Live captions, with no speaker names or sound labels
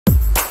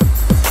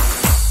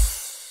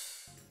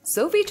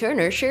Sophie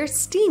Turner shares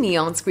steamy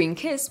on-screen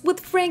kiss with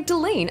Frank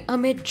Dillane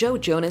amid Joe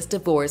Jonas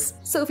divorce.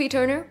 Sophie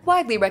Turner,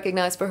 widely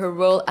recognized for her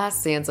role as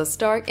Sansa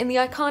Stark in the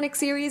iconic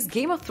series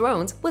Game of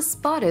Thrones, was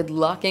spotted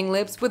locking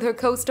lips with her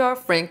co-star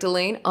Frank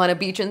Dillane on a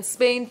beach in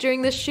Spain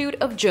during the shoot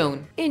of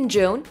Joan. In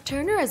Joan,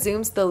 Turner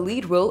assumes the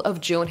lead role of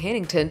Joan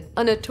Hannington,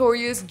 a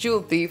notorious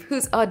jewel thief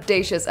whose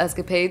audacious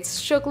escapades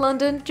shook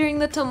London during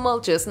the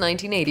tumultuous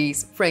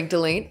 1980s. Frank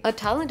Dillane, a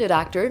talented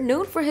actor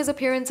known for his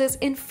appearances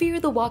in Fear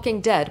the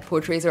Walking Dead,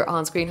 portrays her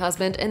on-screen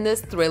husband in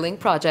this thrilling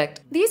project.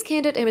 These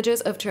candid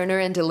images of Turner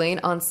and Dillane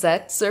on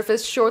set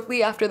surfaced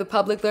shortly after the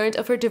public learned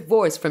of her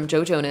divorce from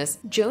Joe Jonas.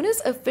 Jonas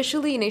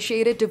officially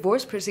initiated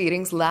divorce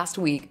proceedings last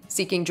week,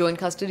 seeking joint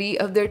custody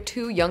of their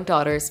 2 young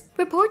daughters.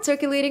 Reports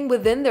circulating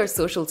within their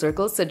social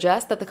circles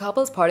suggest that the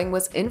couple's parting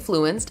was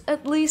influenced,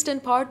 at least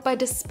in part, by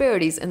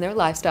disparities in their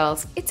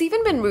lifestyles. It's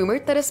even been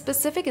rumored that a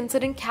specific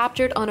incident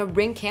captured on a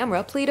Ring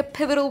camera played a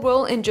pivotal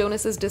role in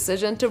Jonas's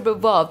decision to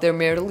revolve their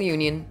marital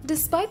union.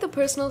 Despite the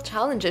personal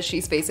challenges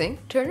she's facing,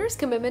 Turner's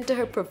commitment to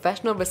her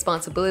professional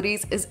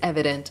responsibilities is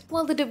evident.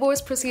 While the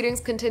divorce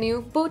proceedings continue,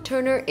 both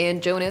Turner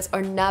and Jonas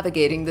are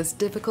navigating this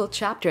difficult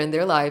chapter in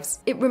their lives.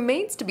 It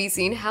remains to be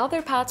seen how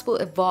their paths will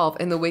evolve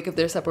in the wake of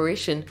their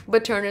separation,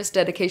 but Turner's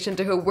dedication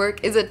to her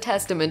work is a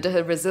testament to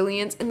her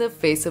resilience in the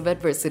face of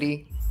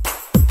adversity.